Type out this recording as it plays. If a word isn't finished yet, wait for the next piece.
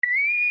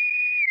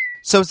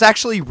So it's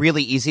actually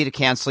really easy to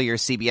cancel your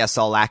CBS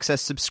All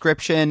Access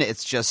subscription.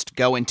 It's just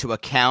go into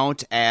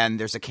account and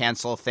there's a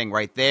cancel thing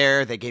right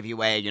there. They give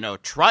you a,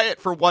 try it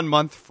for 1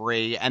 month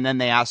free. And then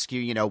they ask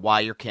you,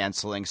 why you're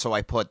canceling. So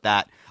I put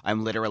that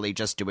I'm literally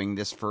just doing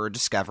this for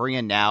Discovery.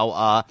 And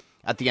now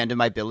at the end of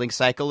my billing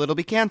cycle, it'll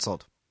be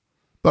canceled.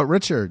 But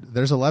Richard,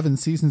 there's 11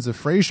 seasons of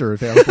Frasier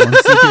available on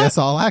CBS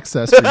All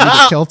Access for you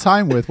to kill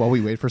time with while we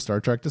wait for Star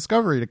Trek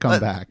Discovery to come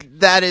back.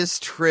 That is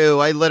true.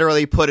 I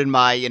literally put in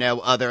my,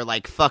 other,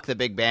 fuck the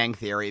Big Bang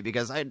Theory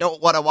because I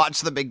don't want to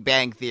watch the Big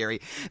Bang Theory.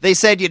 They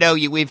said,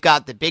 we've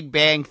got the Big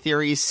Bang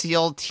Theory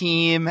SEAL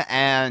team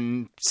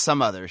and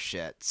some other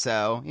shit.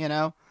 So,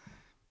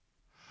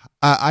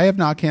 I have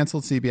not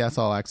canceled CBS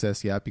All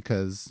Access yet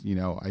because,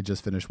 I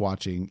just finished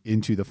watching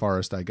Into the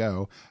Forest I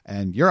Go,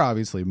 and you're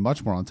obviously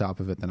much more on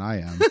top of it than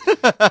I am.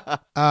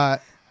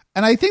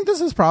 And I think this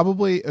is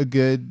probably a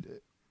good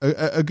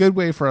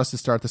way for us to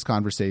start this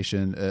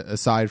conversation,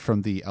 aside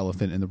from the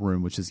elephant in the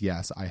room, which is,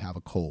 yes, I have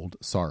a cold.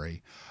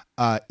 Sorry.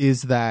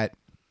 Is that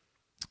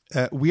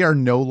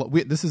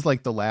this is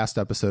like the last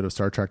episode of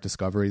Star Trek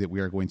Discovery that we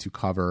are going to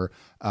cover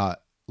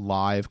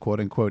live, quote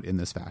unquote, in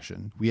this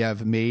fashion. We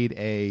have made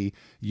a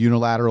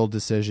unilateral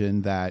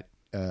decision that,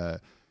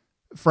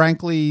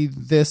 frankly,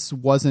 this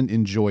wasn't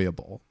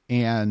enjoyable,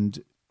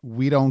 and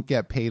we don't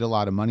get paid a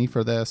lot of money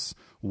for this.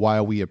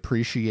 While we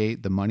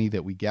appreciate the money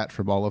that we get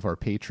from all of our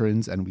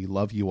patrons, and we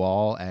love you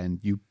all, and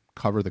you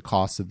cover the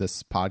cost of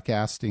this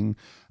podcasting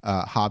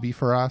hobby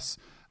for us,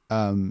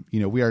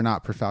 we are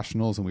not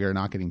professionals, and we are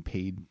not getting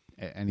paid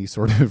any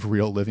sort of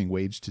real living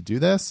wage to do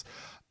this.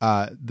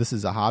 This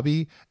is a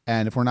hobby,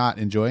 and if we're not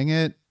enjoying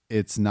it,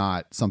 it's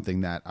not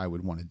something that I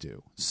would want to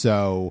do.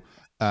 So,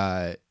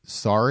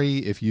 sorry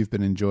if you've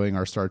been enjoying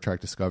our Star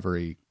Trek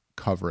Discovery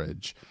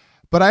coverage,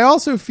 but I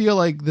also feel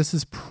like this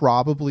is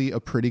probably a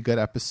pretty good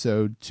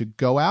episode to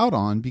go out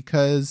on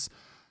because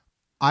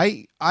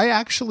I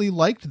actually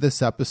liked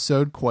this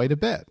episode quite a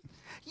bit.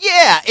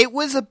 Yeah, it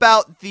was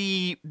about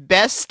the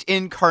best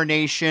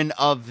incarnation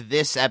of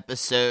this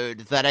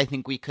episode that I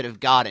think we could have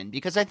gotten,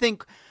 because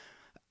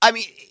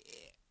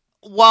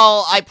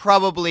while I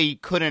probably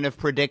couldn't have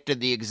predicted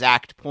the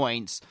exact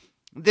points,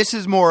 this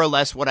is more or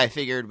less what I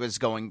figured was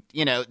going,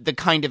 the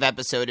kind of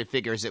episode it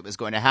figures it was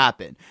going to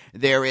happen.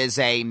 There is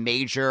a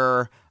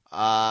major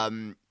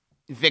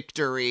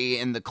victory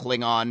in the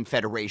Klingon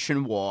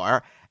Federation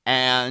War,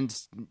 and,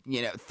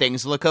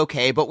 things look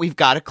okay, but we've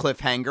got a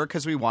cliffhanger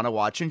because we want to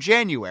watch in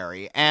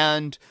January.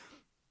 And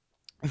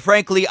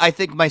frankly, I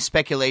think my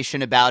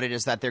speculation about it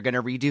is that they're going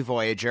to redo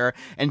Voyager,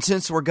 and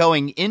since we're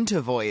going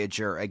into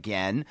Voyager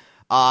again,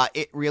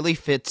 it really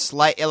fits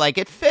like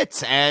it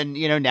fits, and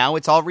now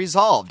it's all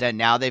resolved, and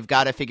now they've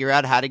got to figure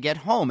out how to get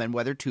home and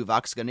whether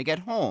Tuvok's going to get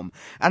home.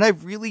 And I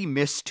really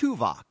miss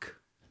Tuvok.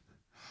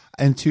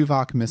 And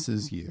Tuvok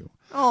misses you.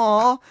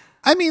 Aww.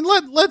 I mean,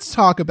 let's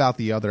talk about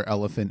the other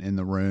elephant in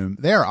the room.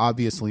 They're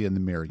obviously in the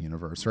mirror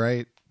universe,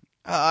 right?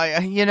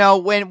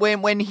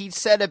 When he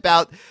said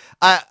about,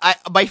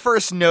 my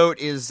first note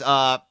is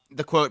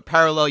the quote,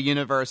 parallel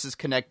universe is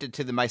connected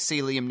to the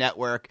mycelium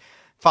network,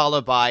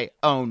 followed by,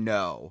 oh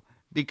no.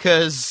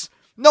 Because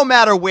no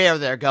matter where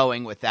they're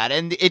going with that,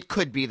 and it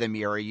could be the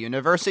Mirror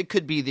Universe, it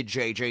could be the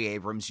J.J.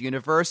 Abrams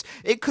universe,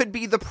 it could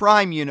be the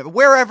Prime Universe,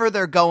 wherever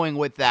they're going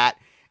with that,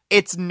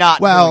 it's not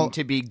going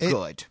to be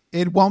good.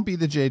 It won't be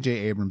the J.J.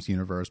 Abrams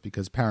universe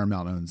because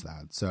Paramount owns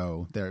that,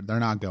 so they're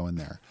not going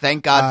there.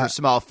 Thank God for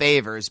small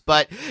favors,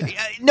 but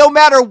no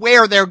matter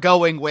where they're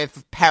going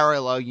with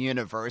parallel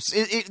universe,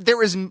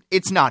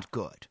 it's not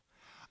good.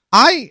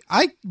 I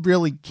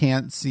really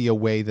can't see a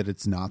way that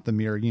it's not the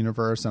mirror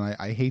universe, and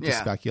I hate to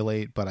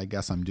speculate, but I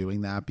guess I'm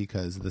doing that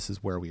because this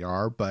is where we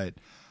are. But,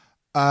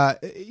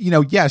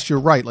 yes, you're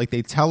right. Like,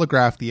 they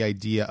telegraph the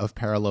idea of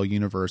parallel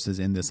universes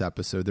in this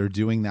episode. They're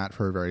doing that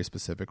for a very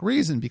specific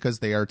reason because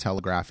they are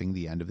telegraphing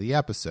the end of the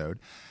episode.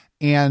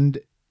 And,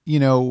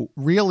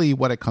 really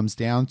what it comes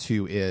down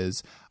to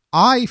is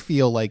I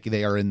feel like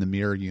they are in the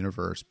mirror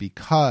universe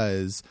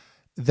because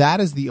that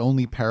is the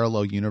only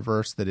parallel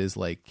universe that is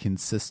like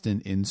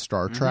consistent in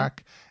Star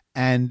Trek.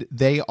 And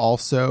they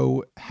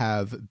also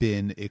have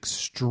been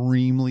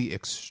extremely,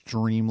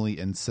 extremely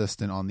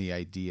insistent on the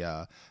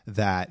idea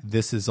that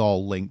this is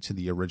all linked to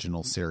the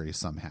original series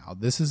somehow.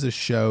 This is a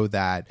show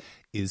that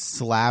is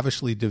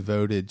slavishly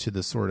devoted to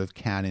the sort of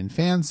canon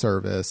fan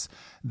service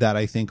that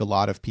I think a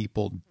lot of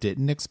people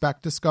didn't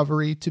expect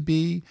Discovery to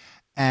be.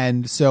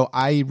 And so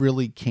I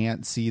really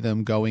can't see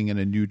them going in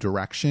a new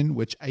direction,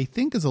 which I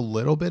think is a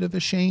little bit of a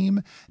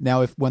shame.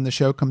 Now, when the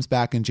show comes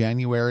back in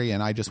January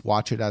and I just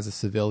watch it as a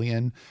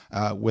civilian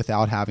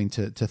without having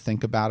to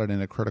think about it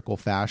in a critical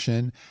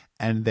fashion,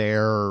 and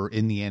they're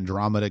in the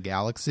Andromeda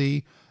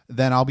Galaxy,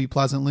 then I'll be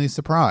pleasantly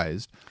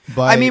surprised.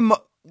 But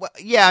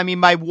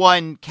my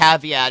one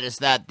caveat is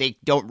that they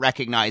don't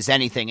recognize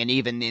anything, and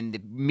even in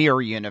the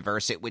mirror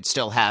universe, it would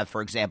still have,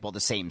 for example, the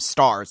same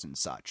stars and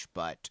such,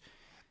 but...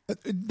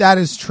 That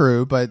is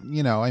true, but,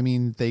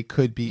 they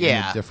could be in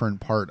a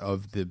different part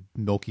of the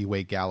Milky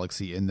Way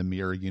galaxy in the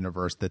mirror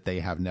universe that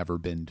they have never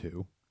been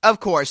to. Of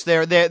course,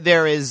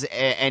 there is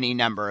any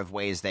number of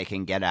ways they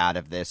can get out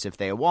of this if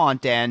they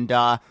want, and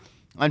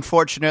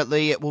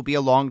unfortunately, it will be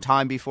a long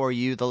time before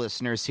you, the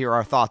listeners, hear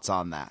our thoughts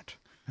on that.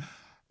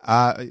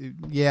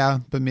 Yeah,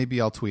 but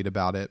maybe I'll tweet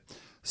about it.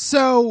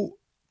 So,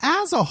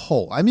 as a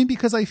whole, I mean,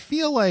 because I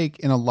feel like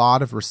in a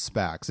lot of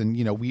respects, and,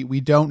 you know, we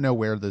don't know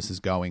where this is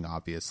going,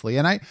 obviously.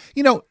 And I,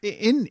 you know,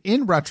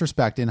 in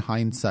retrospect, in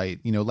hindsight,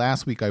 you know,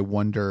 last week I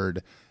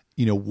wondered,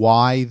 you know,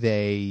 why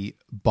they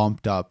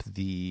bumped up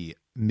the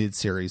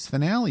mid-series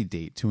finale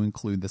date to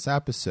include this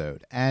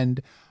episode.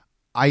 And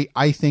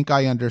I think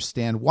I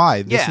understand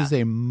why. This is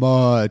a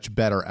much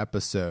better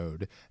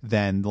episode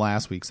than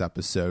last week's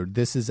episode.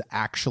 This is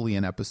actually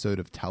an episode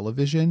of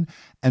television.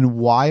 And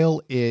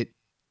while it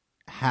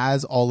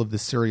has all of the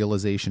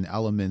serialization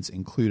elements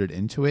included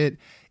into it,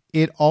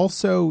 it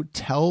also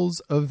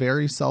tells a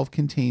very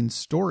self-contained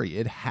story.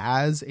 It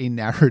has a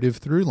narrative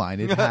through line.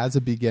 It has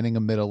a beginning, a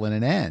middle, and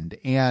an end.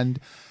 And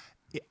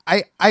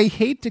I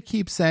hate to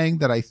keep saying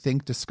that I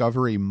think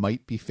Discovery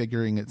might be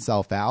figuring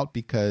itself out,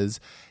 because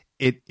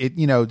it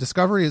you know,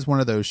 Discovery is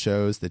one of those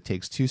shows that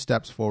takes 2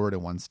 steps forward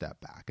and 1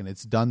 step back, and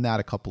it's done that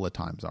a couple of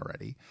times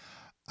already.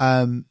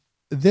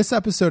 This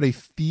episode, I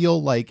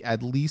feel like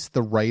at least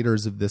the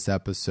writers of this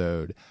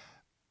episode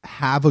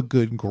have a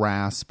good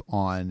grasp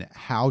on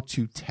how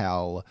to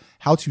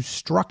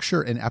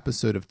structure an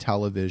episode of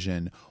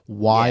television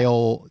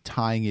while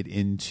tying it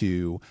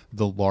into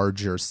the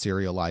larger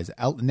serialized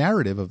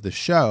narrative of the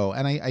show.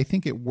 And I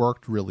think it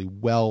worked really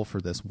well for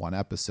this one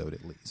episode,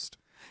 at least.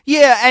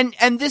 Yeah,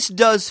 and this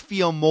does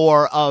feel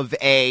more of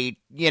a,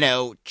 you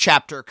know,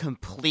 chapter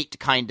complete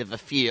kind of a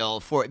feel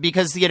for it,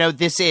 because, you know,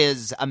 this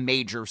is a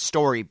major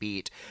story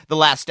beat. The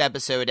last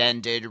episode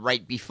ended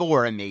right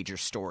before a major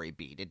story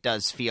beat. It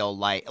does feel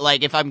like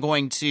if I'm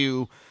going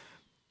to,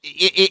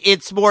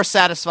 it's more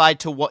satisfying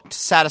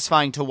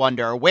to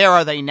wonder, where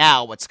are they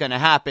now? What's going to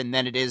happen?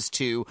 Than it is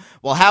to,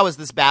 well, how is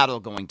this battle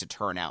going to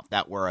turn out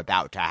that we're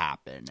about to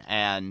happen?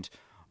 And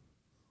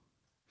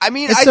I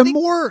mean,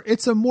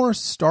 it's a more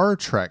Star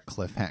Trek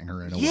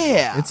cliffhanger in a way.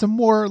 Yeah. It's a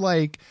more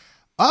like,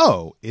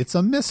 oh, it's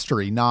a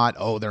mystery, not,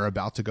 oh, they're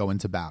about to go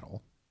into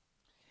battle.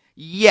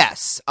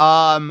 Yes.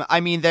 I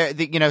mean,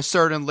 you know,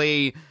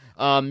 certainly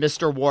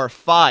Mr.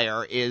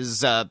 Warfire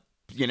is,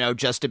 you know,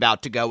 just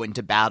about to go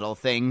into battle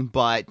thing,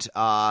 but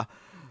yeah,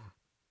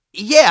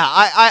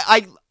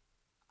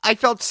 I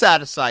felt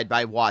satisfied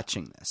by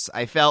watching this.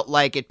 I felt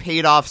like it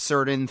paid off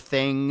certain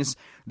things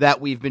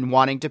that we've been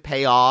wanting to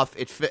pay off.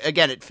 It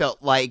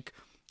felt like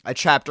a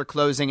chapter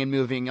closing and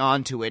moving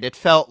on to it. It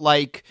felt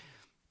like,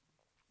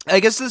 I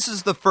guess this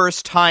is the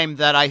first time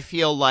that I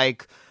feel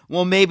like,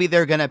 well, maybe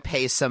they're going to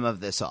pay some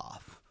of this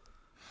off.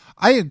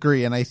 I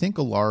agree, and I think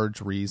a large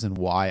reason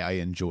why I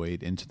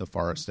enjoyed Into the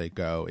Forest I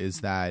Go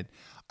is that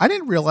I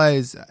didn't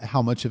realize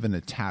how much of an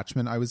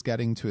attachment I was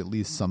getting to at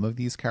least some of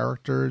these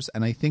characters,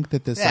 and I think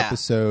that this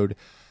episode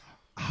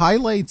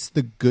highlights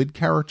the good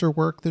character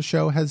work the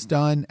show has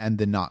done and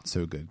the not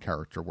so good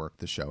character work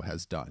the show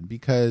has done,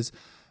 because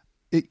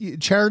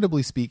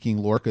charitably speaking,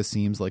 Lorca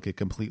seems like a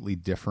completely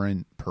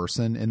different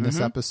person in this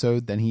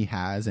episode than he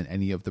has in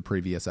any of the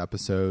previous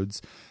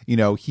episodes. You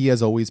know, he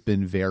has always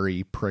been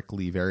very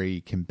prickly,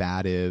 very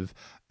combative.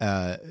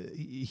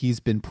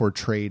 He's been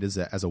portrayed as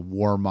a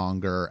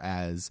warmonger,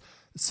 as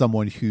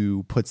someone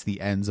who puts the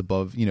ends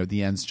above, you know,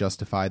 the ends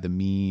justify the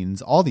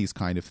means, all these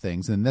kind of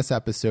things. And in this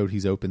episode,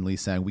 he's openly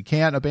saying, we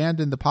can't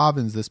abandon the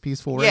Pavans, this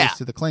peaceful race,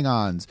 to the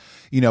Klingons.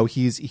 You know,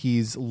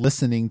 he's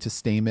listening to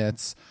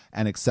Stamets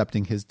and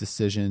accepting his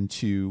decision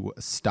to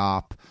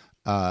stop,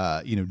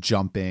 you know,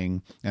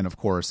 jumping. And of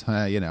course,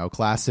 you know,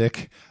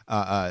 classic,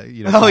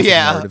 you know,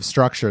 narrative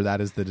structure.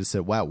 That is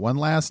the wow, one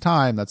last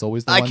time. That's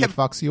always the one that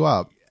fucks you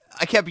up.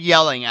 I kept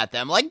yelling at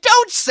them, like,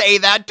 don't say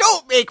that,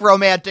 don't make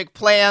romantic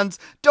plans,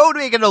 don't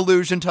make an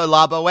allusion to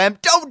La Boheme,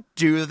 don't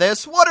do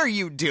this, what are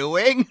you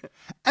doing?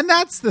 And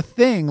that's the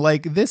thing,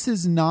 like, this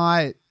is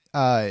not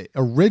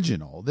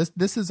original,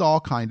 this is all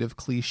kind of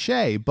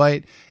cliche,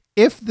 but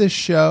if the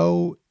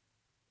show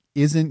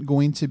isn't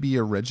going to be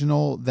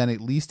original, then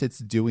at least it's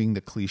doing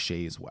the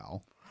cliches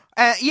well.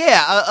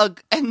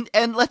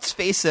 And let's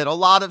face it, a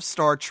lot of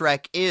Star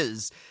Trek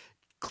is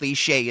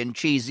cliche and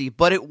cheesy,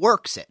 but it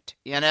works it.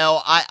 You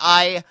know,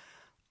 I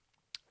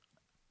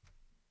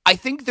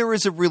think there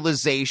is a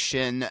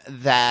realization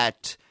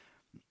that,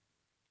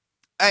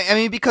 I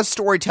mean, because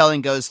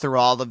storytelling goes through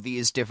all of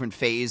these different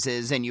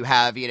phases, and you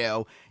have, you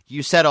know,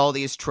 you set all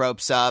these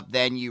tropes up,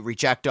 then you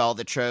reject all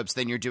the tropes,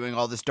 then you're doing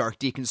all this dark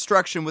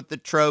deconstruction with the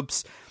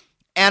tropes.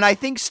 And I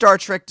think Star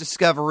Trek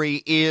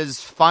Discovery is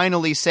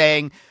finally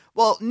saying,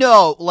 well,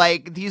 no,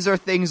 like, these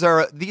things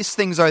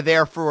are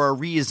there for a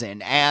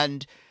reason.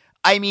 And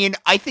I mean,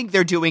 I think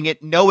they're doing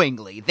it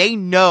knowingly. They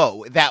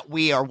know that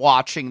we are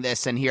watching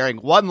this and hearing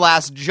one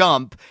last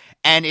jump,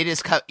 and it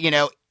is, you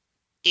know,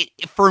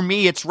 for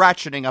me, it's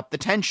ratcheting up the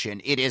tension.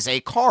 It is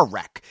a car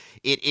wreck.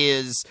 It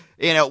is,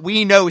 you know,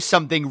 we know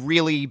something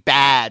really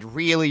bad,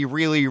 really,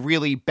 really,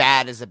 really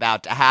bad is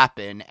about to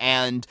happen,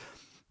 and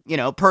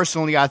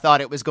personally, I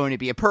thought it was going to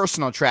be a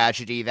personal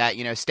tragedy that,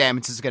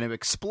 Stamets is going to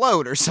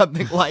explode or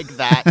something like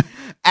that.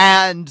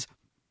 And,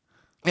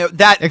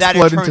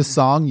 explode into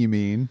song, you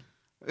mean?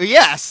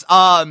 Yes.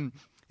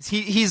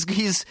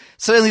 He's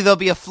suddenly there'll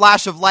be a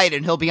flash of light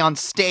and he'll be on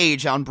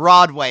stage on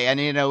Broadway and,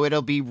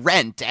 it'll be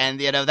Rent. And,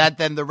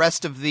 then the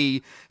rest of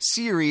the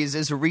series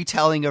is a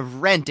retelling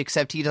of Rent,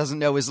 except he doesn't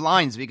know his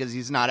lines because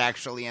he's not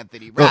actually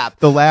Anthony Rapp.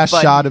 The last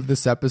shot of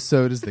this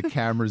episode is the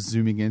camera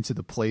zooming into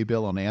the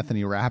playbill on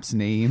Anthony Rapp's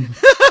name.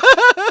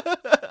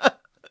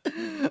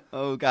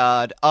 Oh,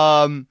 God.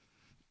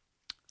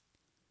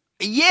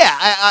 Yeah,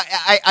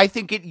 I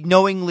think it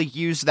knowingly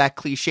used that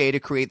cliche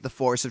to create the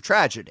force of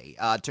tragedy,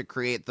 to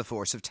create the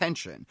force of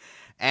tension.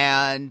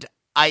 And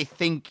I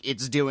think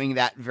it's doing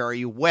that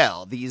very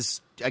well.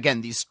 These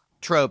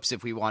tropes,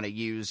 if we want to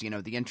use,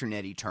 the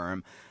internet-y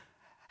term,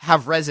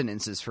 have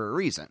resonances for a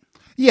reason.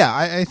 Yeah,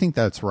 I think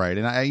that's right.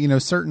 And I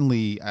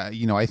certainly,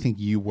 I think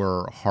you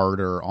were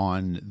harder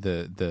on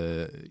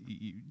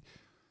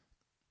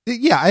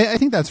Yeah, I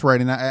think that's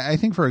right, and I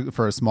think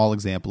for a small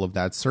example of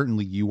that,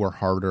 certainly you were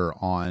harder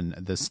on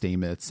the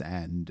Stamets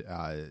and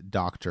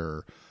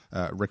Dr.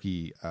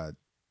 Ricky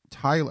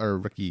Tyler,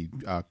 Ricky,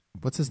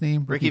 what's his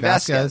name? Ricky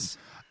Vasquez.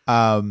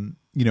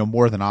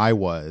 More than I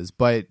was,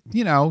 but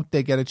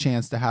they get a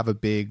chance to have a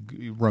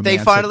big romantic,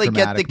 they finally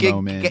get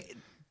moment.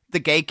 The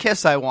gay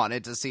kiss I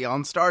wanted to see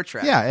on Star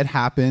Trek. Yeah, it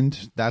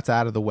happened. That's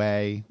out of the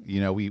way.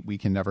 We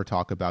can never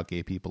talk about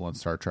gay people on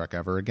Star Trek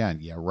ever again.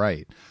 Yeah,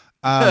 right.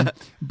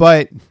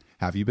 But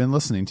have you been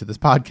listening to this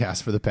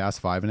podcast for the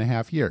past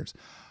 5.5 years?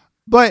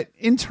 But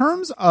in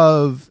terms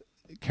of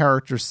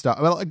character stuff,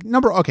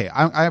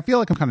 I feel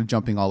like I'm kind of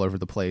jumping all over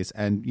the place,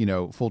 and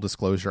full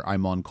disclosure,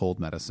 I'm on cold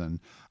medicine.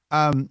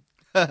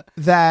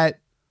 That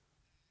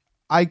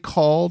I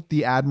called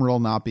the Admiral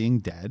not being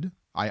dead.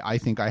 I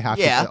think I have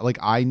to,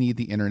 I need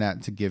the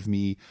internet to give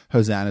me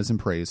hosannas and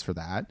praise for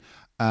that.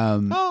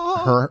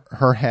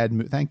 Her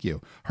head, thank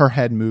you. Her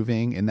head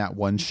moving in that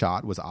one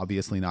shot was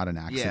obviously not an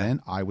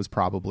accident. Yeah.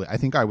 I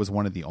think I was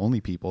one of the only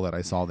people that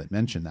I saw that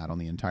mentioned that on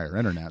the entire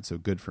internet. So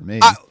good for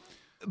me.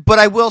 But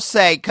I will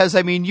say, because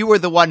you were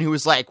the one who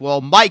was like,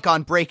 well, Mike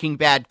on Breaking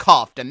Bad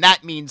coughed, and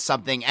that means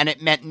something, and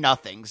it meant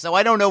nothing. So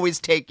I don't always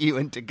take you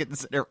into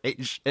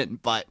consideration,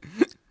 but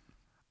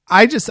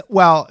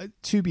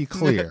to be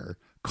clear,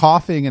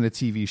 coughing in a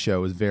TV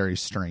show is very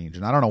strange,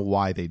 and I don't know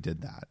why they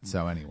did that.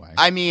 So anyway.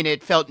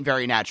 It felt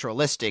very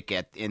naturalistic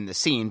in the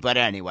scene, but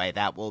anyway,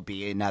 that will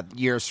be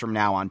years from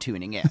now on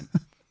tuning in.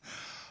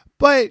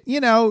 But,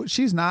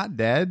 she's not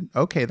dead.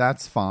 Okay,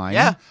 that's fine.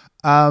 Yeah.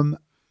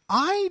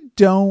 I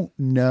don't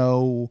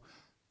know.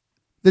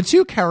 The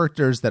two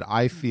characters that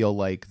I feel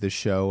like the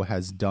show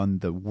has done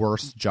the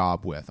worst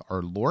job with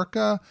are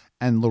Lorca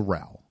and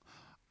L'Rell.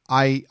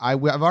 I've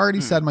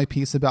already said my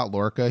piece about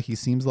Lorca. He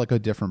seems like a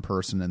different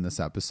person in this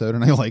episode,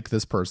 and I like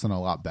this person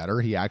a lot better.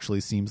 He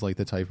actually seems like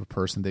the type of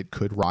person that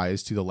could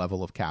rise to the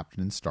level of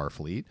captain in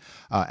Starfleet,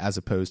 as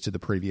opposed to the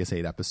previous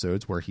 8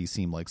 episodes where he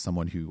seemed like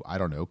someone who, I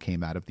don't know,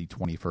 came out of the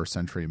 21st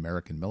century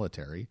American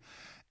military.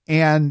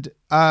 And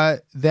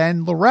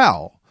then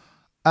L'Rell.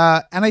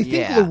 And I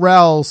think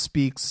L'Rell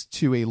speaks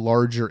to a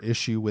larger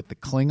issue with the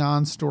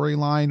Klingon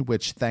storyline,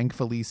 which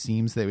thankfully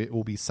seems that it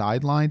will be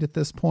sidelined at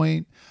this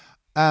point.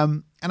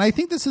 And I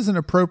think this is an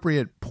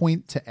appropriate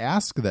point to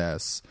ask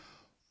this.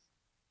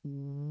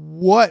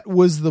 What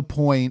was the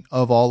point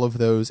of all of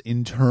those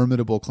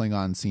interminable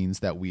Klingon scenes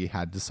that we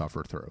had to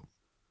suffer through?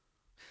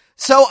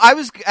 So I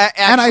was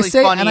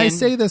actually I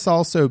say this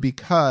also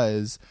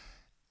because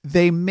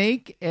they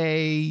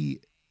either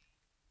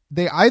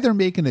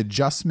make an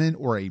adjustment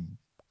or a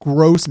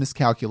gross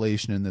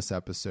miscalculation in this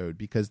episode,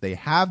 because they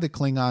have the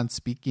Klingon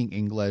speaking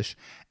English,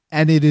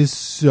 and it is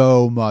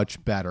so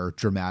much better,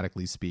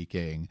 dramatically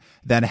speaking,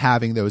 than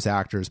having those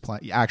actors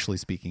actually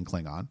speaking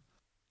Klingon.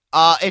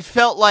 It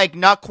felt like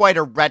not quite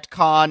a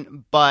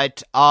retcon,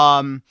 but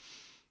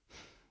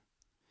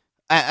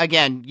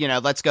again,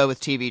 let's go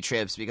with TV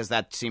trips, because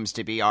that seems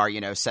to be our,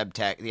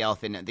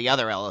 subtext, the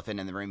other elephant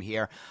in the room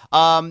here.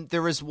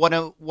 There was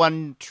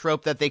one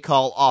trope that they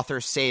call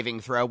author saving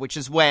throw, which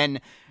is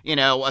when, a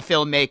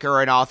filmmaker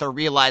or an author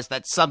realize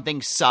that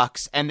something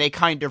sucks and they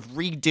kind of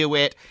redo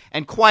it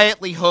and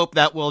quietly hope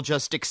that we'll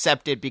just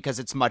accept it because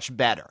it's much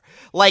better.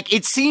 Like,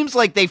 it seems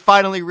like they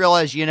finally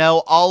realized,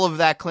 all of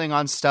that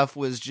Klingon stuff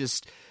was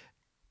just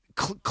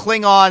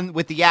Klingon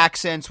with the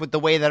accents, with the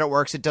way that it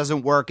works. It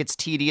doesn't work. It's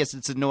tedious.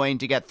 It's annoying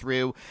to get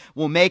through.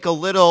 We'll make a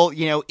little,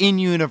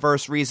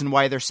 in-universe reason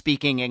why they're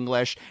speaking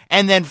English.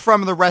 And then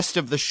from the rest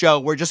of the show,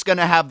 we're just going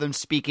to have them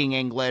speaking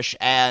English,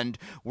 and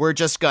we're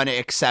just going to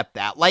accept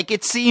that. Like,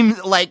 it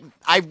seems like,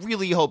 I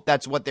really hope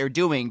that's what they're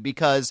doing,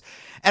 because,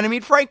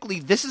 and frankly,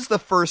 this is the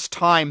first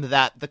time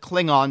that the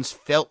Klingons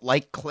felt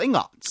like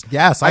Klingons.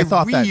 Yes, I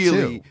thought that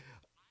too.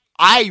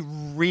 I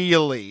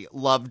really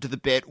loved the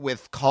bit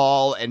with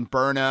Call and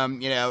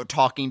Burnham,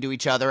 talking to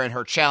each other, and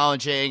her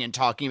challenging and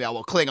talking about,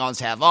 well,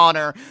 Klingons have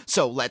honor,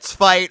 so let's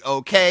fight.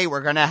 Okay,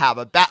 we're going to have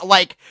a battle.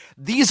 Like,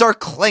 these are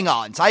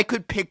Klingons. I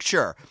could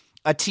picture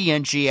a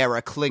TNG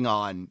era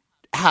Klingon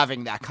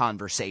having that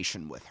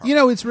conversation with her. You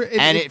know,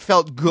 it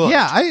felt good.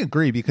 Yeah, I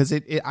agree, because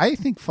I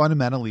think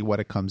fundamentally what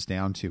it comes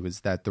down to is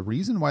that the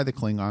reason why the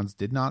Klingons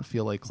did not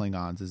feel like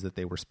Klingons is that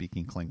they were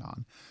speaking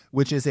Klingon,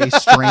 which is a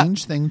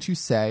strange thing to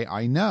say,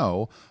 I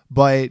know,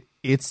 but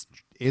it's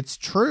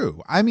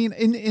true. I mean,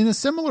 in a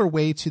similar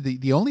way to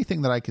the only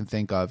thing that I can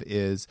think of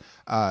is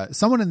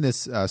someone in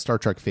this Star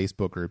Trek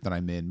Facebook group that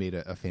I'm in made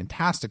a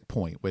fantastic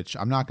point, which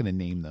I'm not going to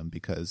name them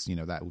because, you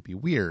know, that would be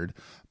weird.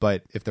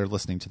 But if they're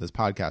listening to this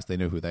podcast, they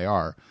know who they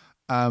are.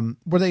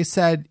 Where they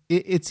said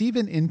it's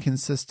even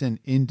inconsistent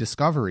in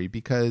Discovery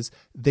because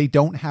they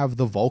don't have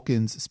the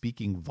Vulcans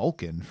speaking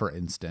Vulcan, for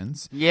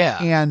instance.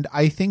 Yeah. And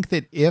I think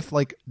that if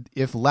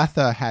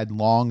Letha had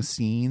long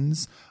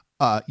scenes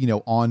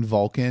on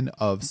Vulcan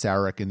of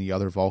Sarek and the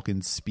other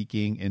Vulcans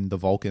speaking in the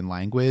Vulcan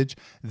language,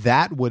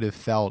 that would have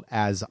felt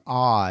as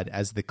odd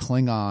as the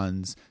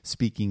Klingons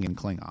speaking in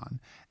Klingon.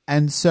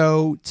 And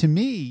so to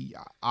me,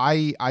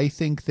 I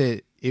think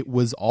that it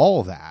was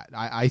all that.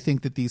 I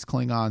think that these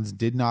Klingons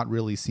did not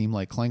really seem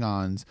like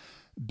Klingons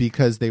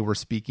because they were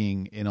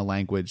speaking in a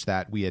language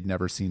that we had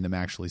never seen them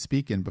actually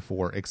speak in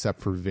before,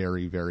 except for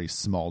very, very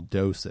small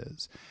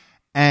doses.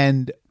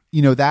 And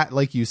you know, that,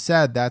 like you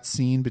said, that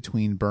scene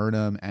between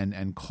Burnham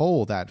and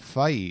Cole, that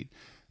fight,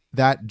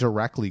 that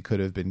directly could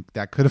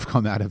have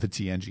come out of a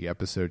TNG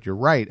episode. You're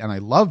right. And I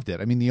loved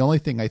it. I mean, the only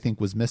thing I think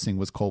was missing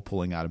was Cole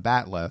pulling out a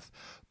Batleth,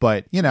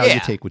 but you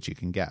take what you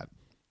can get.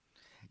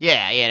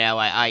 Yeah,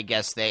 I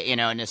guess they,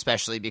 and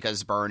especially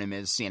because Burnham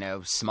is,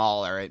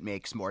 smaller, it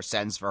makes more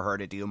sense for her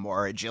to do a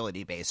more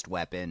agility-based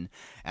weapon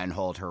and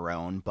hold her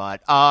own.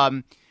 But,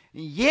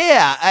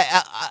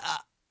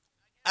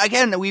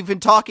 again, we've been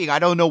talking, I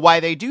don't know why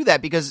they do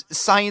that, because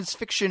science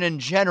fiction in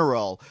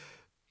general,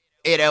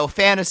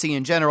 fantasy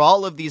in general,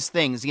 all of these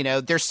things,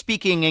 they're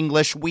speaking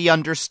English. We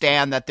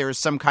understand that there's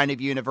some kind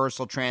of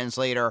universal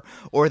translator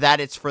or that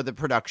it's for the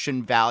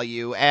production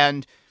value.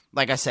 And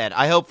like I said,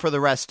 I hope for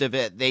the rest of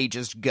it, they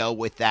just go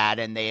with that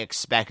and they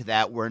expect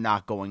that we're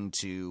not going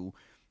to,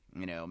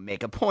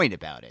 make a point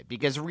about it,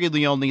 because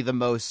really only the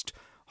most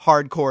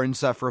hardcore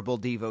insufferable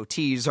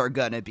devotees are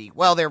gonna be,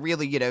 well, they're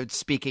really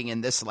speaking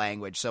in this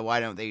language, so why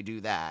don't they do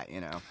that?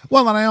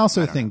 Well, and I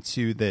also think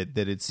too that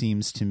it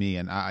seems to me,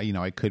 and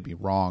I could be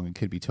wrong, it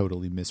could be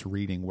totally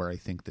misreading where I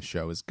think the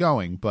show is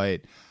going,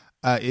 but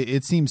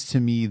it seems to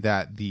me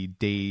that the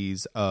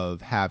days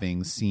of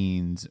having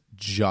scenes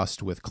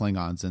just with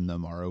Klingons in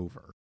them are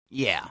over.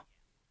 Yeah.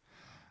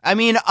 I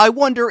mean, I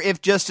wonder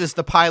if just as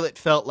the pilot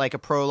felt like a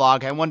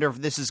prologue, I wonder if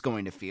this is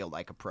going to feel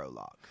like a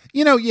prologue.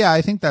 Yeah,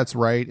 I think that's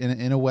right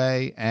in a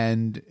way.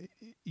 And,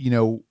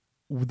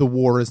 the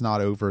war is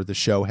not over. The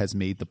show has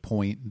made the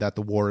point that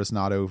the war is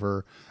not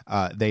over.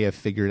 They have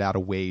figured out a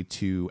way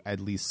to at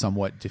least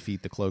somewhat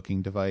defeat the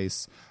cloaking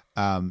device.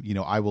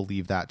 I will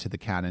leave that to the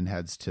canon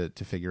heads to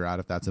figure out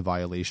if that's a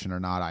violation or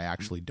not. I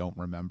actually don't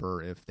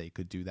remember if they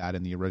could do that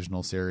in the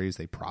original series.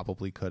 They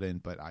probably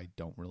couldn't, but I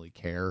don't really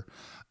care,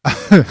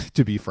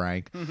 to be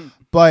frank.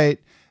 But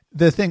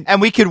the thing, and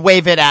we could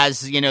waive it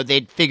as,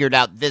 they'd figured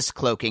out this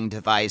cloaking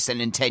device,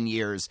 and in 10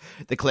 years,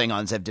 the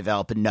Klingons have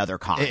developed another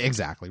kind.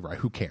 Exactly right.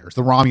 Who cares?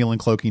 The Romulan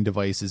cloaking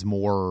device is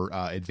more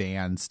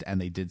advanced,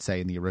 and they did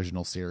say in the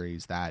original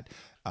series that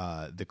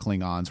the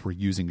Klingons were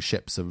using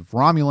ships of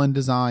Romulan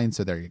design,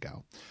 so there you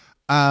go.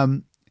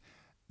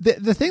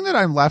 The thing that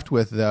I'm left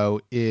with, though,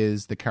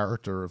 is the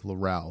character of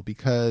L'Rell,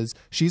 because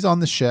she's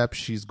on the ship.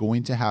 She's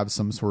going to have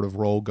some sort of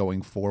role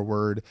going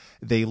forward.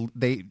 They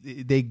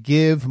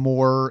give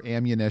more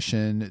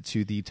ammunition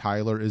to the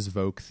Tyler is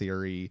Voq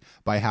theory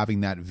by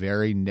having that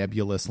very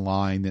nebulous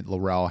line that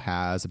L'Rell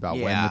has about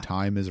when the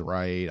time is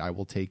right, I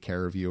will take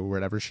care of you, or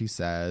whatever she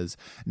says.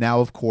 Now,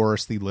 of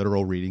course, the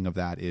literal reading of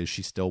that is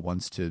she still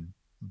wants to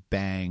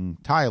bang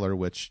Tyler,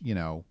 which,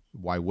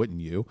 why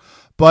wouldn't you?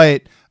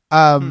 But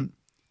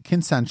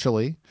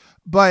consensually.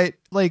 But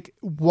like,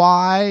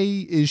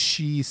 why is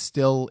she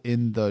still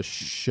in the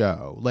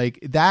show? Like,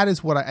 that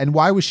is what and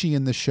why was she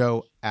in the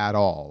show at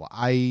all?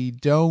 I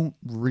don't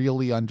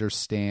really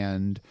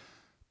understand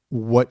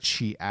what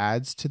she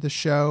adds to the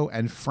show,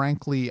 and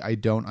frankly, I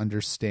don't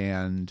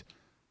understand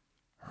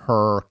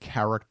her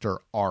character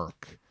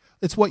arc.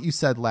 It's what you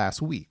said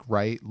last week,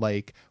 right?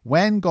 Like,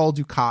 when Gul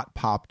Dukat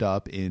popped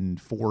up in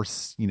 4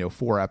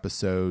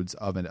 episodes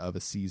of a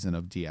season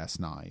of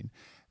DS9,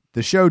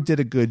 the show did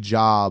a good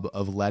job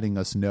of letting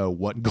us know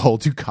what Gul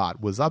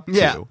Dukat was up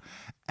to.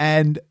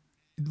 And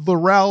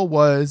L'Rell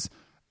was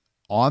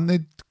on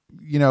the,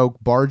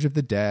 barge of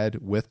the dead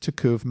with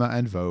T'Kuvma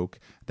and Voq.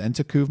 Then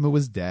T'Kuvma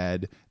was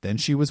dead. Then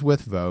she was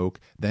with Voq.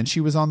 Then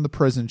she was on the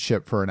prison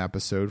ship for an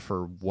episode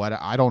for what?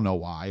 I don't know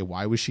why.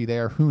 Why was she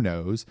there? Who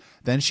knows?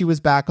 Then she was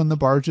back on the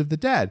barge of the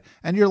dead.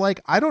 And you're like,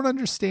 I don't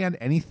understand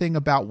anything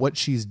about what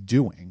she's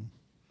doing.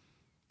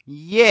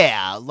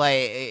 Yeah,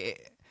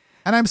 like...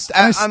 And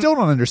I still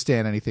don't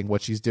understand anything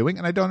what she's doing,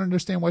 and I don't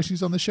understand why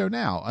she's on the show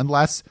now,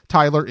 unless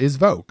Tyler is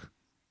Voq.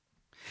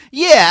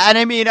 Yeah, and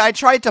I mean, I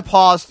tried to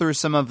pause through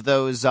some of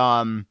those,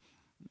 some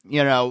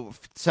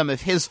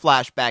of his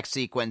flashback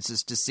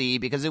sequences to see,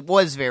 because it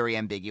was very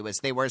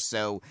ambiguous. They were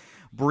so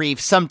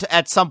brief.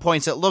 At some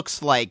points it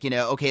looks like,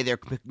 okay, they're,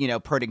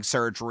 putting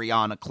surgery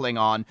on a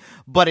Klingon,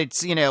 but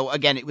it's,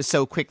 again, it was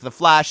so quick, the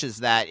flashes,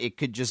 that it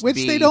could just Which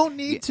be... Which they don't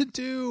need to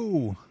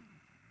do.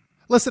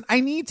 Listen, I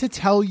need to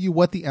tell you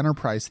what the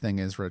Enterprise thing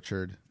is,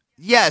 Richard.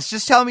 Yes,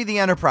 just tell me the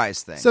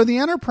Enterprise thing. So the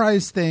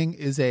Enterprise thing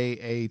is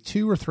a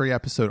 2 or 3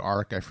 episode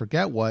arc, I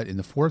forget what, in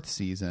the 4th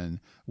season,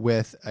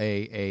 with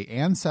a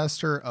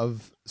ancestor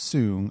of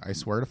Soong, I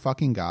swear to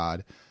fucking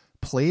God,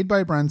 played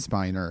by Brent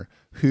Spiner,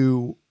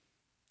 who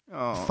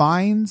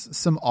finds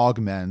some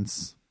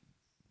augments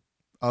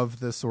of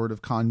the sort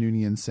of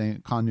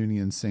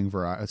Soong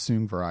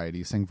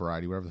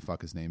variety, whatever the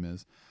fuck his name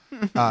is.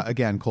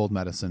 Again, cold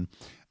medicine.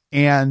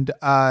 And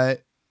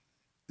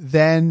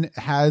then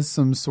has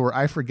some sort,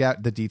 I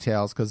forget the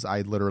details because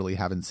I literally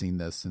haven't seen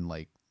this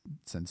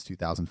since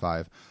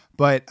 2005,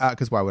 but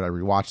because why would I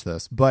rewatch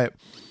this? But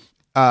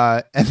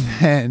and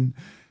then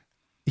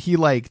he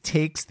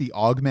takes the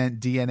augment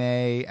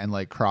DNA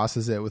and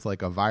crosses it with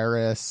a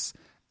virus,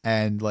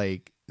 and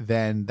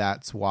then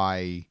that's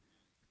why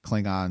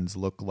Klingons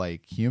look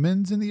like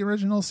humans in the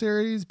original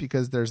series,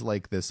 because there's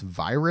this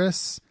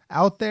virus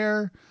out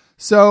there.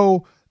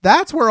 So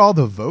that's where all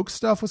the Voq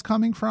stuff was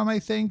coming from, I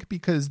think,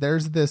 because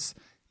there's this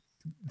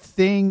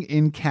thing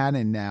in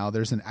canon now.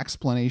 There's an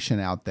explanation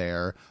out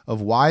there of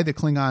why the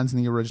Klingons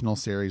in the original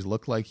series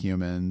look like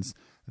humans.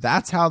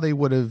 That's how they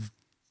would have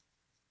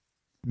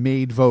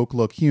made Voq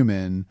look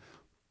human.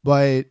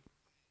 But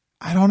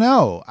I don't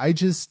know.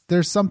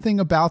 There's something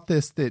about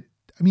this that,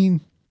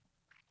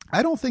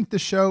 I don't think the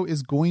show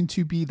is going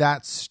to be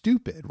that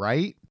stupid,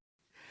 right?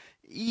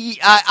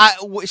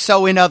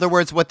 So in other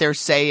words, what they're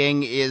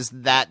saying is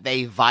that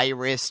they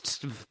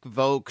virused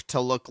Voq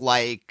to look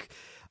like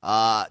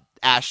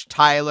Ash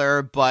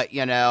Tyler, but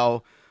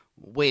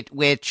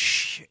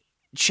which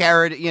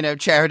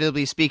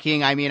charitably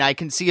speaking, I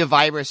can see a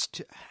virus.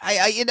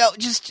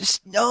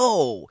 Just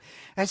no,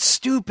 that's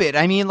stupid.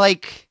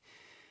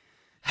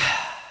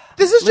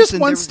 This is just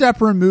one step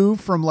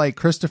removed from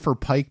Christopher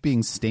Pike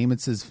being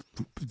Stamets's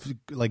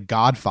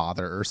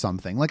godfather or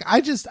something. I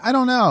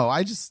don't know.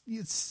 I just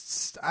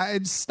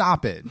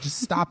stop it. Just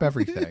stop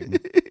everything.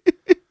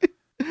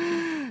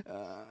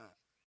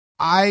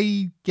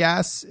 I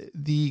guess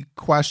the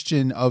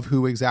question of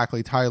who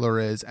exactly Tyler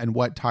is and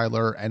what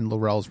Tyler and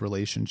L'Rell's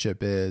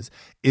relationship is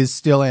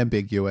still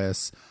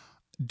ambiguous.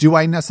 Do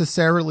I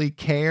necessarily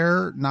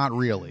care? Not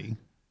really.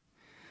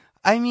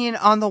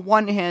 On the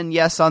one hand,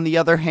 yes. On the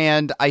other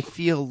hand, I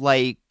feel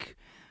like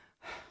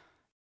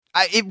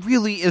it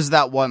really is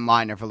that one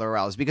line of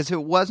L'Rell's, because if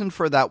it wasn't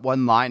for that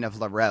one line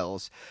of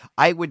L'Rell's,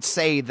 I would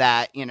say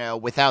that,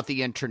 without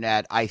the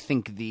internet, I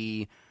think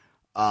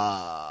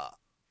I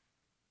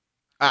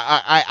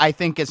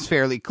think it's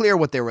fairly clear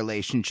what their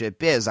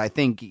relationship is. I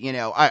think,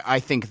 I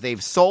think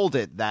they've sold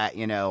it that,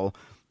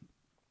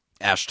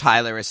 Ash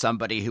Tyler is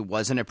somebody who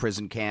was in a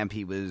prison camp.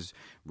 He was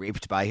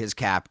raped by his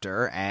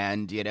captor,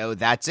 and,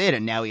 that's it.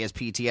 And now he has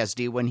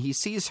PTSD when he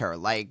sees her.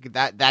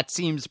 That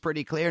seems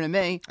pretty clear to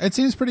me. It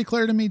seems pretty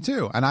clear to me,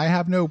 too. And I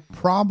have no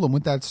problem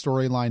with that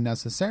storyline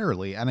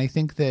necessarily. And I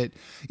think that,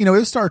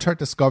 if Star Trek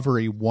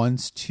Discovery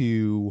wants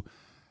to...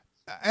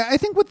 I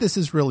think what this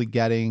is really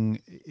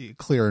getting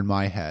clear in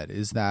my head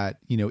is that,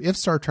 if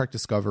Star Trek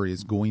Discovery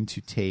is going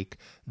to take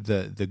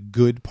the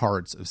good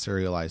parts of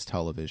serialized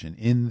television,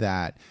 in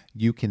that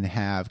you can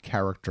have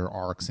character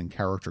arcs and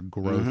character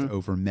growth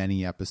over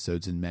many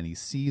episodes and many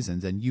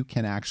seasons, and you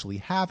can actually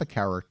have a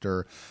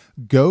character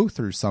go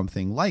through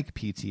something like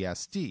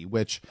PTSD,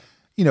 which...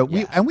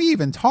 we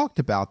even talked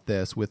about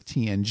this with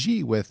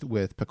TNG,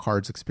 with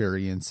Picard's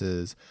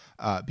experiences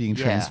being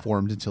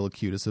transformed into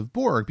Locutus of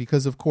Borg,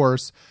 because of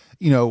course,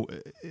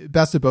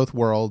 Best of Both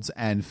Worlds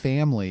and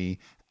Family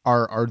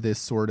are this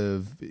sort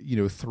of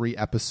 3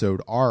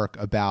 episode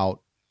arc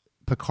about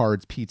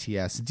Picard's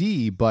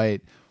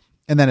PTSD,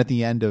 and then at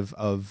the end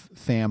of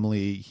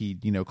Family, he,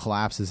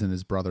 collapses in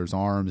his brother's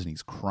arms and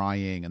he's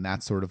crying. And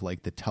that's sort of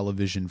the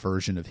television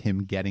version of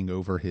him getting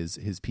over his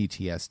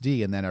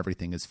PTSD. And then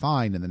everything is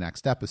fine in the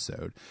next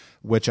episode,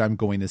 which I'm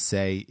going to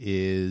say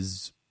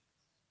is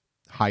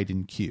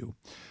Hide Q.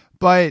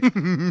 But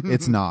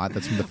it's not.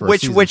 That's from the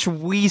first season. Which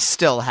we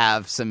still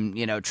have some,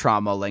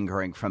 trauma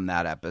lingering from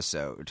that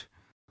episode.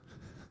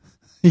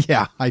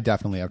 Yeah, I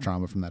definitely have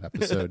trauma from that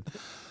episode.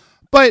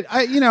 But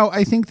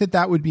I think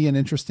that would be an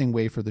interesting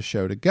way for the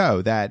show to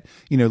go. That,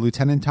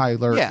 Lieutenant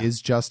Tyler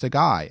is just a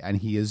guy, and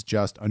he is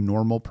just a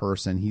normal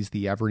person. He's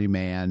the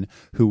everyman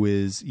who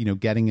is,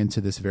 getting into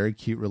this very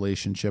cute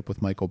relationship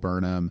with Michael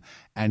Burnham,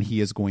 and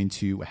he is going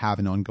to have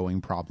an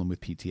ongoing problem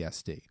with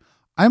PTSD.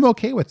 I'm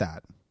okay with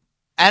that.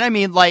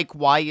 And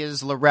why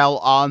is L'Rell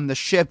on the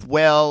ship?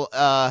 Well,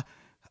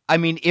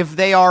 if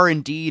they are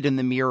indeed in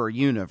the mirror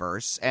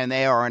universe, and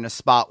they are in a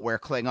spot where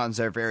Klingons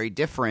are very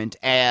different,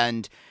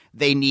 and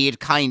they need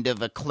kind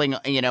of a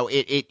Klingon, you know,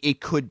 it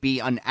could be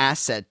an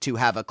asset to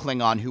have a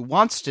Klingon who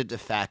wants to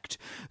defect,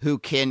 who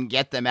can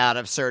get them out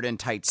of certain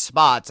tight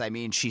spots. I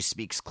mean, she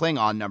speaks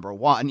Klingon, number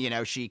one, you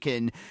know, she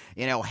can,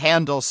 you know,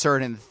 handle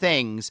certain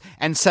things,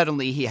 and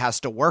suddenly he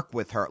has to work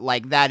with her.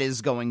 Like, that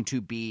is going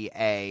to be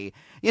a,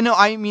 you know,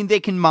 I mean,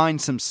 they can mine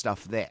some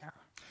stuff there.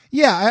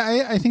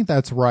 Yeah, I think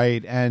that's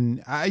right.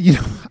 And, you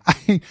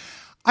know,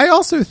 I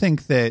also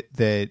think that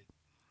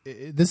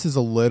this is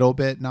a little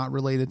bit not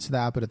related to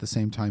that, but at the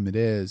same time it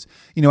is.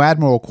 You know,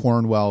 Admiral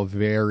Cornwell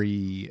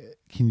very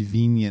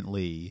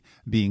conveniently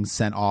being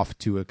sent off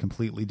to a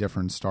completely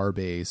different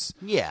starbase.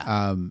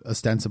 Yeah.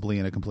 Ostensibly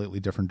in a completely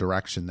different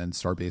direction than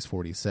Starbase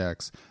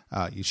 46.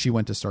 She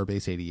went to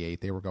Starbase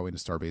 88. They were going to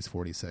Starbase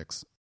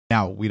 46.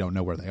 Now we don't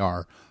know where they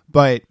are,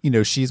 but you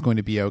know, she's going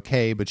to be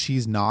okay, but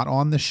she's not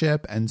on the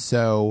ship. And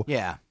so,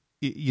 yeah,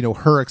 you know,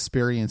 her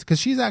experience, because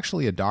she's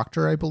actually a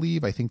doctor, I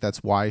believe. I think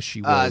that's why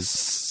she was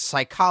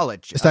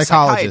psychologist. A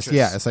psychiatrist.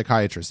 Yeah, a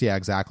psychiatrist. Yeah,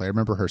 exactly. I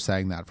remember her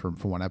saying that from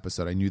one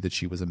episode. I knew that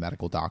she was a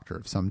medical doctor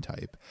of some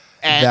type.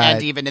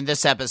 And even in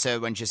this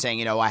episode, when she's saying,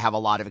 you know, I have a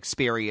lot of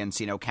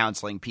experience, you know,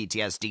 counseling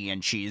PTSD,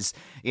 and she's,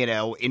 you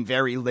know, in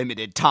very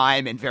limited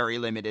time and very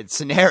limited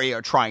scenario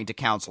trying to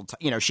counsel,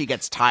 you know, she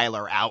gets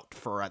Tyler out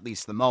for at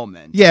least the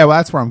moment. Yeah, well,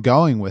 that's where I'm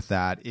going with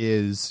that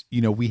is,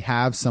 you know, we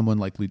have someone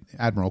like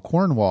Admiral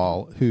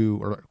Cornwell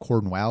or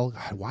Cornwell.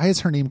 God, why is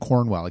her name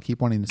Cornwell? I keep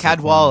wanting to say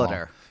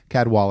Cadwallader.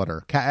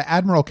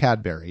 Admiral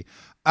Cadbury.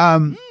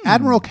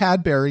 Admiral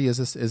Cadbury is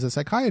a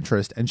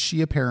psychiatrist, and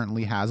she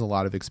apparently has a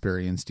lot of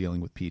experience dealing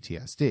with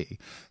PTSD.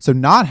 So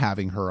not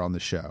having her on the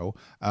show,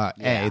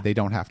 A, they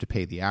don't have to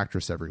pay the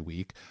actress every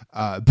week,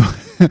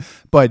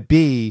 but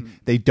B,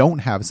 they don't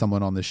have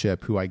someone on the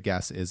ship who I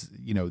guess is,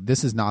 you know,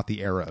 this is not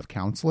the era of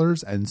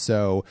counselors, and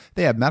so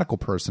they have medical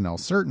personnel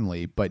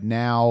certainly, but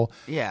now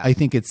I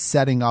think it's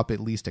setting up at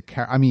least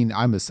I mean,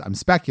 I'm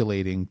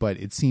speculating, but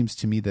it seems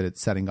to me that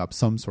it's setting up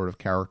some sort of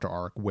character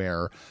arc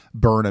where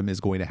Burnham is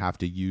going to have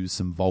to use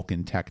some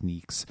Vulcan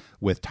techniques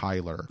with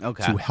Tyler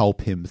to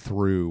help him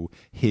through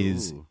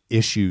his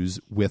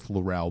issues with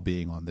L'Rell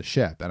being on the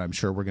ship. And I'm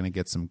sure we're going to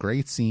get some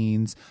great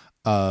scenes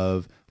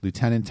of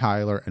Lieutenant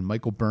Tyler and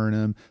Michael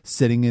Burnham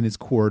sitting in his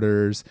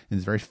quarters, in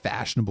his very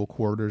fashionable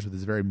quarters with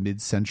his very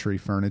mid-century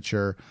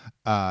furniture.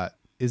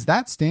 Is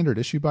that standard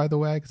issue, by the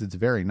way? Because it's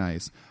very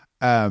nice.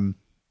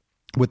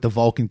 With the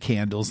Vulcan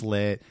candles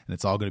lit, and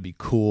it's all going to be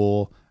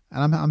cool.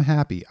 And I'm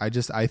happy. I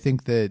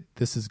think that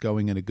this is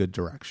going in a good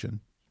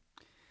direction.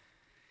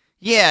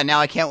 Yeah, now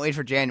I can't wait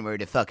for January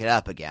to fuck it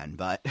up again,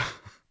 but...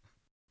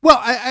 Well,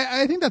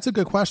 I think that's a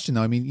good question,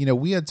 though. I mean, you know,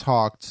 we had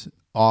talked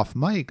off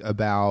mic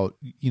about,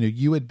 you know,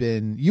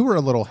 you were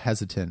a little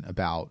hesitant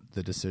about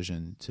the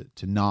decision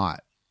to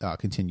not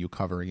continue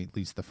covering at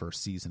least the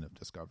first season of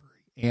Discovery.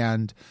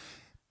 And,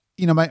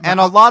 you know, and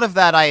a lot of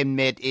that, I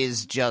admit,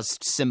 is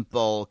just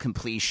simple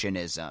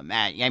completionism.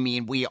 I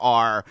mean,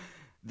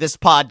 this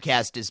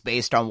podcast is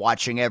based on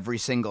watching every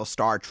single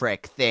Star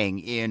Trek thing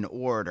in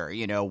order,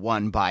 you know,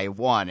 one by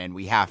one, and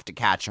we have to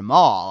catch them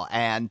all.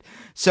 And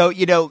so,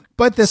 you know,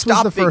 but this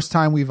was the first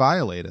time we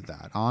violated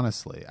that,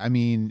 honestly. I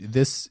mean,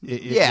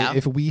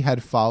 if we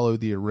had followed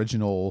the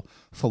original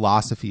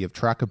philosophy of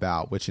Trek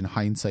About, which in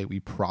hindsight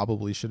we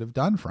probably should have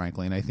done,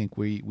 frankly, and I think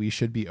we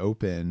should be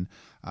open.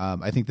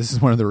 I think this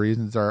is one of the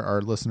reasons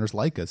our listeners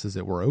like us, is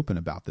that we're open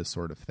about this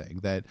sort of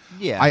thing. That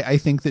I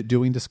think that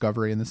doing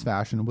Discovery in this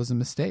fashion was a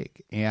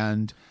mistake.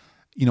 And,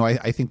 you know,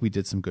 I think we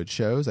did some good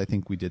shows. I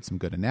think we did some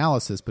good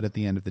analysis. But at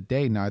the end of the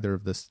day, neither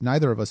of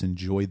us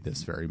enjoyed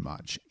this very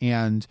much.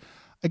 And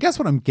I guess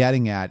what I'm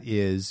getting at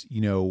is,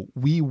 you know,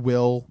 we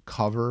will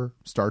cover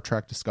Star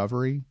Trek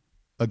Discovery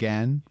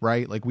again,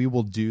 right? Like, we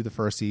will do the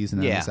first season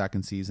and the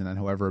second season and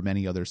however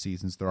many other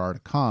seasons there are to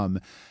come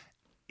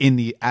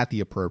at the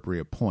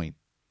appropriate point,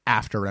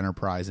 after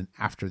Enterprise and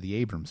after the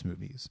Abrams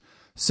movies.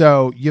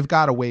 So you've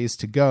got a ways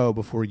to go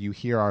before you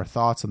hear our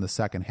thoughts on the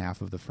second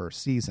half of the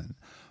first season.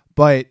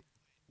 But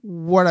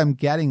what I'm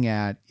getting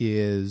at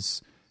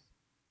is,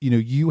 you know,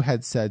 you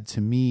had said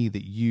to me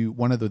that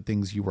one of the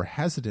things you were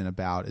hesitant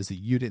about is that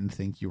you didn't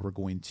think you were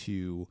going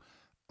to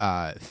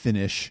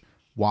finish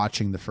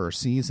watching the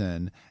first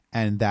season,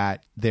 and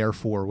that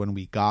therefore when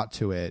we got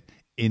to it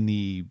in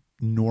the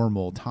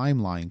normal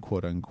timeline,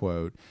 quote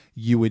unquote,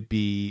 you would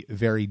be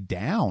very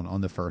down on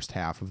the first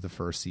half of the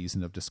first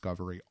season of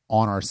Discovery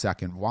on our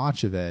second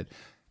watch of it.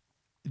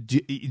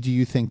 Do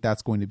you think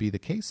that's going to be the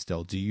case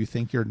still? Do you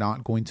think you're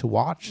not going to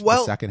watch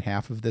the second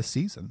half of this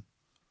season?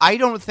 I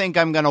don't think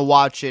I'm going to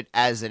watch it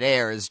as it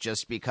airs,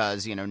 just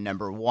because, you know,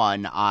 number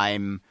one, I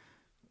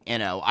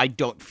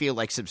don't feel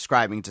like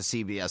subscribing to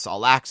CBS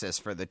All Access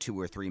for the 2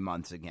 or 3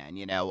 months again.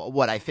 You know,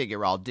 what I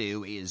figure I'll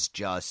do is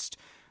just...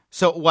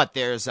 So what,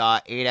 there's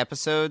 8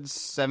 episodes,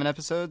 7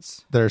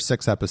 episodes? There are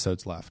 6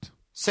 episodes left.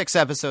 6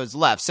 episodes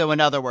left. So in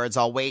other words,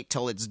 I'll wait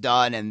till it's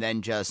done and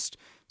then just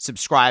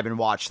subscribe and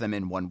watch them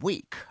in 1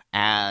 week.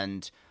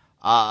 And,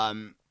 you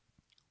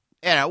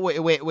know,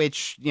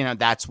 which, you know,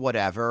 that's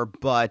whatever.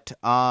 But,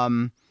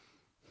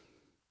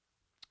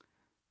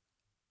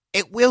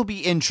 it will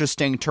be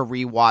interesting to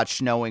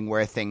rewatch knowing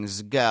where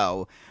things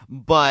go,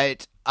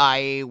 but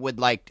I would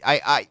like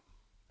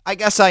I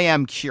guess I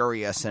am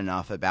curious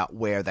enough about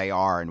where they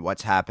are and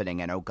what's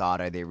happening, and oh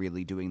god, are they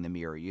really doing the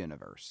mirror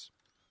universe?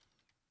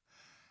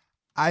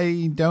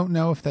 I don't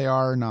know if they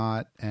are or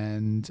not,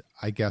 and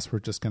I guess we're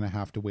just going to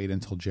have to wait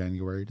until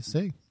January to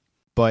see.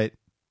 But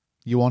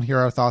you won't hear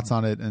our thoughts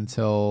on it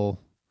until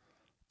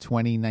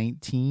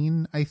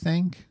 2019, I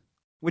think.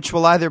 Which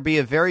will either be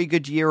a very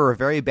good year or a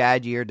very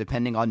bad year,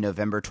 depending on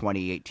November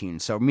 2018.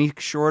 So make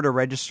sure to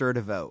register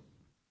to vote.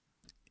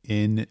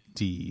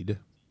 Indeed.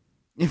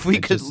 If we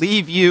could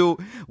leave you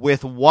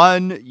with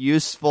one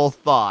useful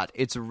thought,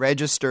 it's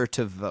register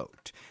to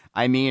vote.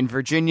 I mean,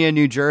 Virginia,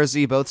 New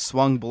Jersey both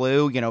swung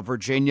blue.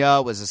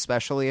 Virginia was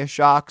especially a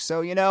shock.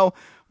 So,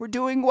 we're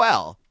doing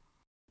well.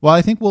 Well,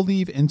 I think we'll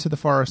leave Into the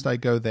Forest I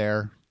Go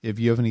There. If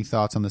you have any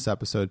thoughts on this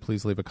episode,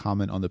 please leave a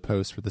comment on the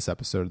post for this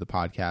episode of the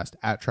podcast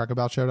at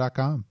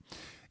truckaboutshow.com.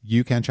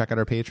 You can check out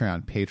our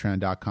Patreon,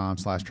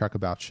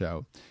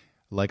 patreon.com/truckaboutshow.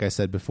 Like I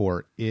said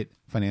before, it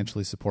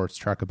financially supports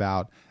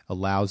Truckabout,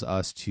 allows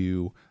us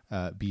to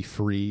be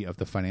free of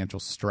the financial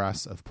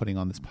stress of putting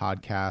on this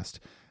podcast.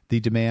 The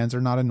demands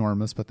are not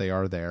enormous, but they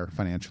are there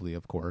financially,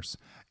 of course.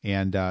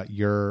 And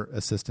your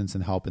assistance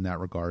and help in that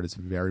regard is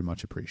very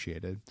much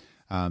appreciated.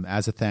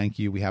 As a thank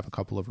you, we have a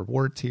couple of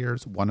reward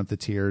tiers. One of the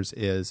tiers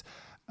is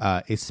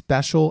a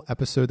special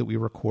episode that we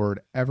record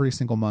every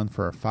single month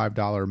for our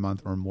 $5 a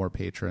month or more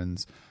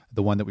patrons.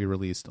 The one that we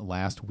released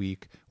last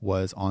week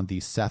was on the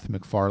Seth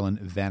MacFarlane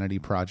Vanity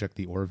Project,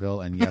 the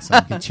Orville. And yes,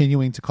 I'm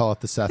continuing to call it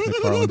the Seth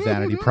MacFarlane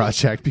Vanity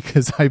Project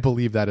because I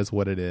believe that is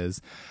what it is.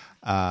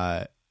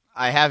 I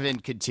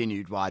haven't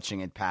continued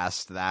watching it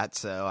past that,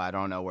 so I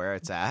don't know where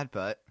it's at.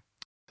 But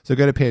so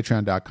go to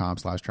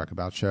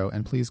patreon.com/truckaboutshow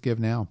and please give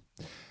now.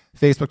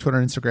 Facebook, Twitter,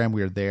 and Instagram,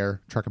 we are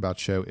there. Truckabout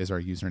Show is our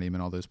username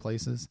in all those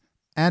places.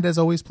 And as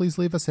always, please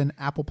leave us an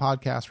Apple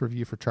Podcast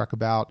review for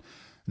Truckabout.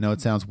 I know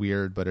it sounds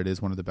weird, but it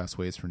is one of the best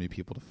ways for new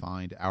people to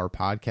find our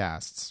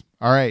podcasts.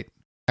 All right.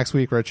 Next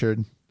week,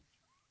 Richard.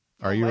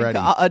 Are you ready?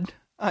 Oh my God.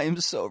 I am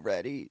so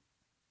ready.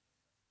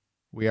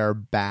 We are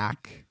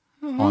back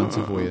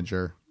onto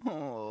Voyager.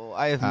 Oh,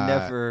 I have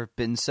never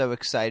been so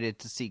excited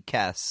to see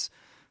Kes.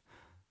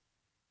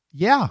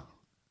 Yeah.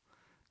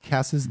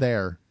 Kes is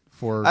there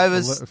for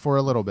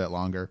a little bit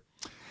longer.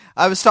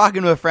 I was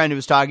talking to a friend who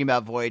was talking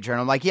about Voyager, and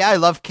I'm like, yeah, I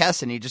love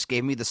Kes, and he just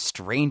gave me the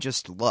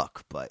strangest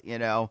look. But,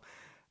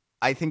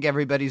 I think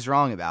everybody's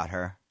wrong about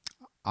her.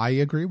 I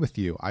agree with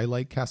you. I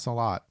like Kes a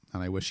lot,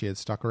 and I wish he had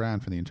stuck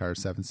around for the entire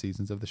 7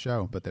 seasons of the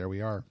show. But there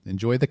we are.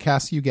 Enjoy the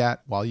Kes you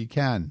get while you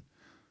can.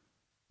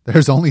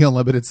 There's only a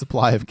limited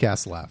supply of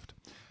Kes left.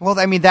 Well,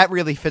 I mean, that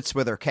really fits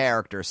with her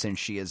character since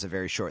she is a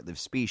very short-lived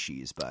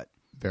species, but...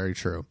 Very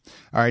true.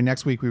 All right,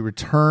 next week we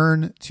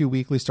return to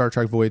weekly Star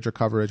Trek Voyager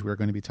coverage. We're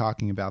going to be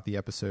talking about the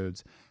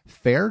episodes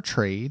Fair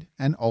Trade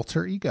and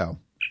Alter Ego.